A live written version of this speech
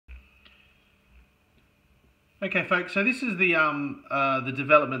Okay, folks, so this is the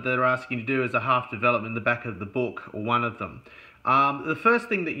development that they're asking you to do as a half development in the back of the book, or one of them. The first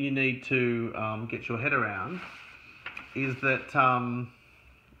thing that you need to get your head around is that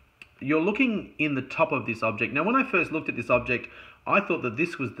you're looking in the top of this object. Now, when I first looked at this object, I thought that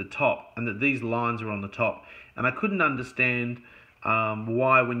this was the top and that these lines are on the top. And I couldn't understand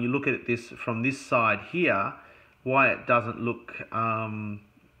why, when you look at this from this side here, why it doesn't look,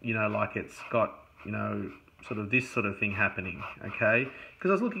 like it's got, sort of this sort of thing happening, okay? Because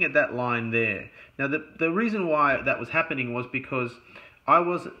I was looking at that line there. Now, the reason why that was happening was because I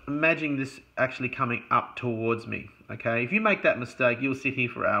was imagining this actually coming up towards me, okay? If you make that mistake, you'll sit here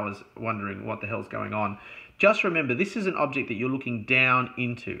for hours wondering what the hell's going on. Just remember, this is an object that you're looking down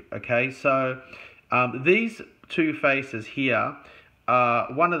into, okay? So these two faces here,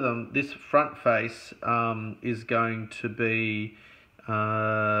 one of them, this front face, is going to be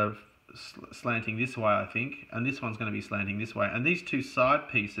slanting this way, I think, and this one's going to be slanting this way. And these two side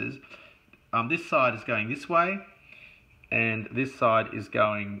pieces, this side is going this way, and this side is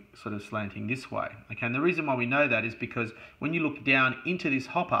going sort of slanting this way. Okay, and the reason why we know that is because when you look down into this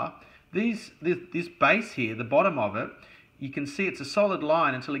hopper, this base here, the bottom of it, you can see it's a solid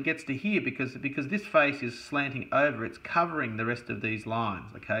line until it gets to here, because this face is slanting over, it's covering the rest of these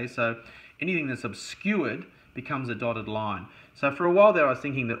lines. Okay, so anything that's obscured becomes a dotted line. So for a while there I was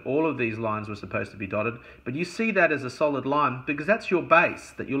thinking that all of these lines were supposed to be dotted, but you see that as a solid line because that's your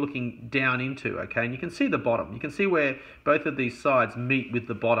base that you're looking down into, okay? And you can see the bottom. You can see where both of these sides meet with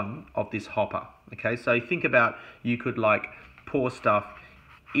the bottom of this hopper, okay? So think about, you could like pour stuff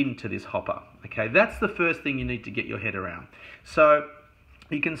into this hopper, okay? That's the first thing you need to get your head around. So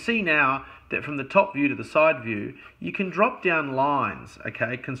you can see now that from the top view to the side view, you can drop down lines,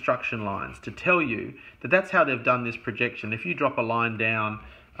 okay, construction lines, to tell you that that's how they've done this projection. If you drop a line down,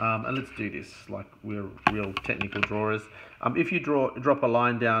 and let's do this like we're real technical drawers. If you drop a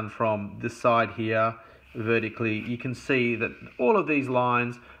line down from this side here vertically, you can see that all of these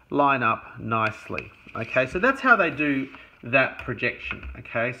lines line up nicely, okay? So that's how they do that projection,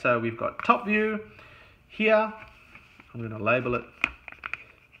 okay? So we've got top view here. I'm going to label it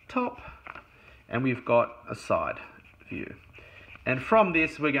top, and we've got a side view. And from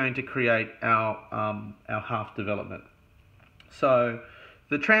this, we're going to create our half development. So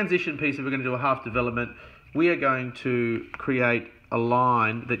the transition piece, if we're going to do a half development, we are going to create a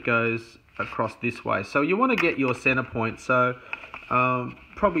line that goes across this way. So you want to get your center point. So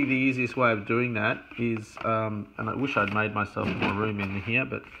probably the easiest way of doing that is, and I wish I'd made myself more room in here,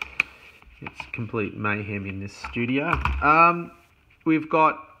 but it's complete mayhem in this studio. We've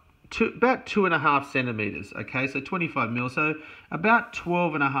got about 2.5 centimeters, okay, so 25 mil, so about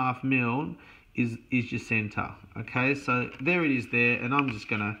 12.5 mil is your center, okay? So there it is there, and I'm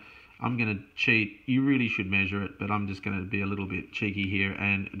gonna cheat. You really should measure it, but I'm just gonna be a little bit cheeky here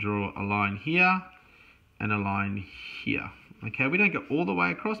and draw a line here and a line here, okay? We don't go all the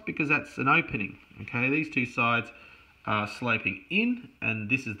way across because that's an opening, okay? These two sides are sloping in, and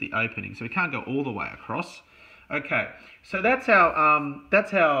this is the opening, so we can't go all the way across. Okay, so that's our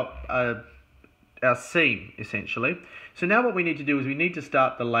seam, essentially. So now what we need to do is we need to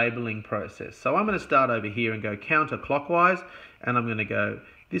start the labeling process. So I'm going to start over here and go counterclockwise, and I'm going to go,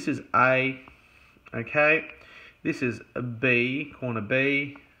 this is A, okay, this is B, corner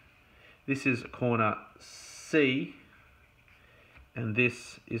B, this is corner C, and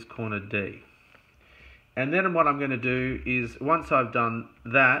this is corner D. And then what I'm going to do is, once I've done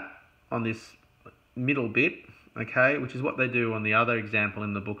that on this middle bit, okay, which is what they do on the other example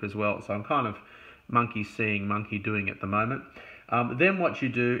in the book as well. So I'm kind of monkey seeing, monkey doing at the moment. Then what you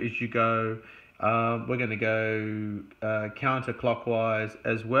do is you go, we're going to go counterclockwise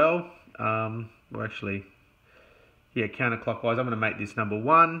as well. Well, actually, yeah, counterclockwise. I'm going to make this number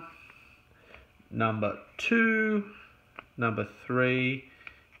 1, number 2, number 3,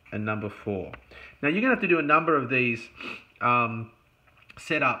 and number 4. Now you're going to have to do a number of these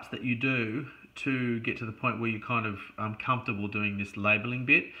setups that you do to get to the point where you're kind of comfortable doing this labeling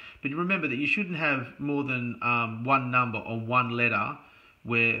bit. But remember that you shouldn't have more than one number or one letter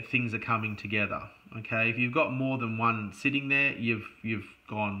where things are coming together. Okay, if you've got more than one sitting there, you've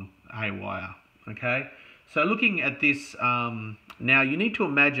gone haywire. Okay, so looking at this now, you need to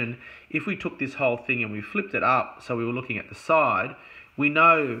imagine if we took this whole thing and we flipped it up, so we were looking at the side, we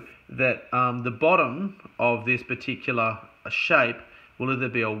know that the bottom of this particular shape will either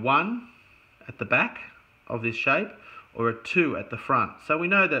be a 1 at the back of this shape or a 2 at the front. So we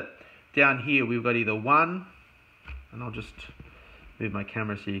know that down here we've got either 1, and I'll just move my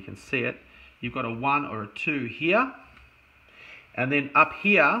camera so you can see it. You've got a 1 or a 2 here, and then up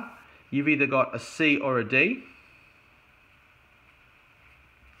here you've either got a C or a D,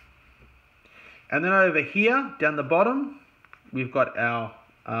 And then over here, down the bottom, we've got our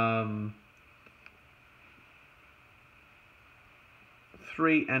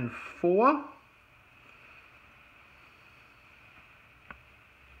 3 and 4.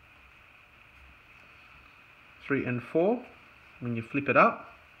 When you flip it up.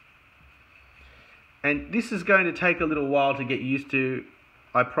 And this is going to take a little while to get used to.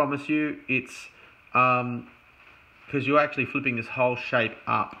 I promise you, it's because you're actually flipping this whole shape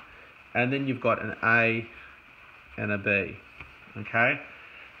up. And then you've got an A and a B. Okay?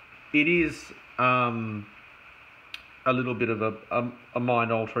 It is a little bit of a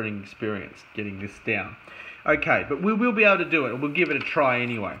mind-altering experience getting this down. Okay, but we will be able to do it, and we'll give it a try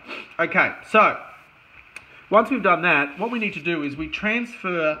anyway. Okay, so once we've done that, what we need to do is we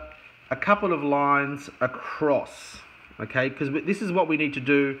transfer a couple of lines across, okay? Because this is what we need to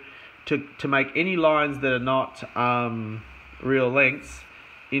do to make any lines that are not real lengths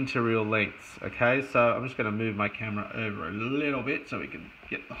into real lengths, okay? So I'm just going to move my camera over a little bit so we can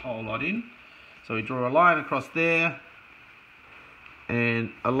get the whole lot in. So we draw a line across there,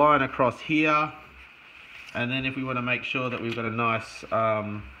 and a line across here, and then if we want to make sure that we've got a nice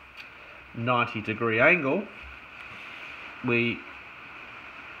 90-degree angle, we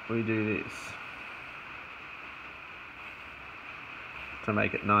do this to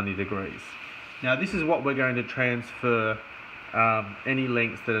make it 90 degrees. Now this is what we're going to transfer any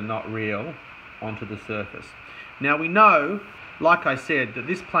lengths that are not real onto the surface. Now we know, like I said, that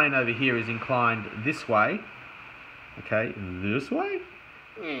this plane over here is inclined this way. Okay, this way?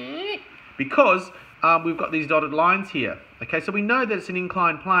 Because we've got these dotted lines here. Okay, so we know that it's an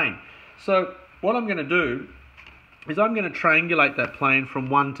inclined plane. So what I'm going to do is I'm going to triangulate that plane from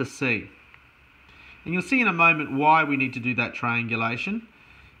 1 to C. And you'll see in a moment why we need to do that triangulation,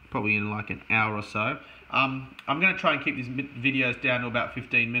 probably in like an hour or so. I'm going to try and keep these videos down to about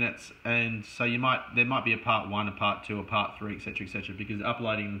 15 minutes, and so there might be a part 1, a part 2, a part 3, etc., because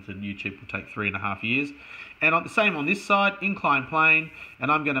uploading them to YouTube will take 3.5 years. And the same on this side, inclined plane,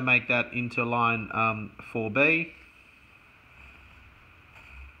 and I'm going to make that into line 4B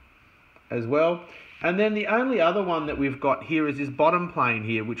as well. And then the only other one that we've got here is this bottom plane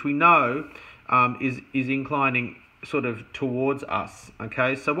here, which we know is inclining sort of towards us.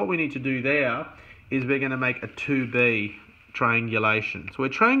 Okay, so what we need to do there is we're going to make a 2B triangulation. So we're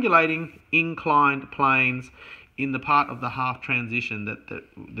triangulating inclined planes in the part of the half transition that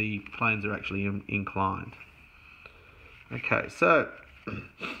the planes are actually inclined. Okay, so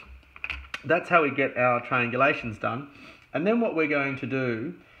that's how we get our triangulations done. And then what we're going to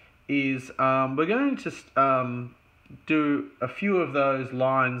do is we're going to do a few of those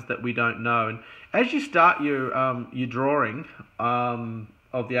lines that we don't know. And as you start your drawing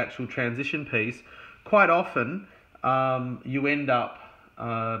of the actual transition piece, quite often you end up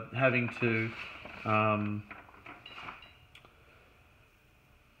having to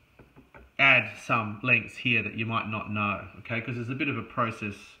add some lengths here that you might not know, okay? Because there's a bit of a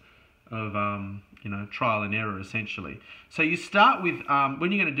process of trial and error essentially. So you start with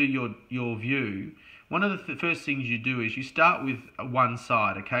when you're going to do your view, one of the first things you do is you start with one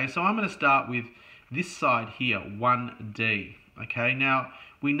side, okay? So I'm going to start with this side here, 1D, okay? Now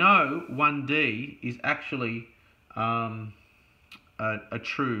we know 1D is actually a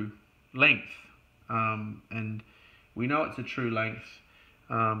true length, and we know it's a true length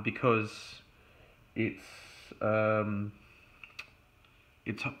because it's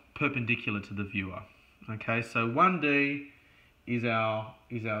perpendicular to the viewer. Okay, so 1D is our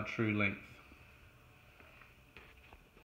true length.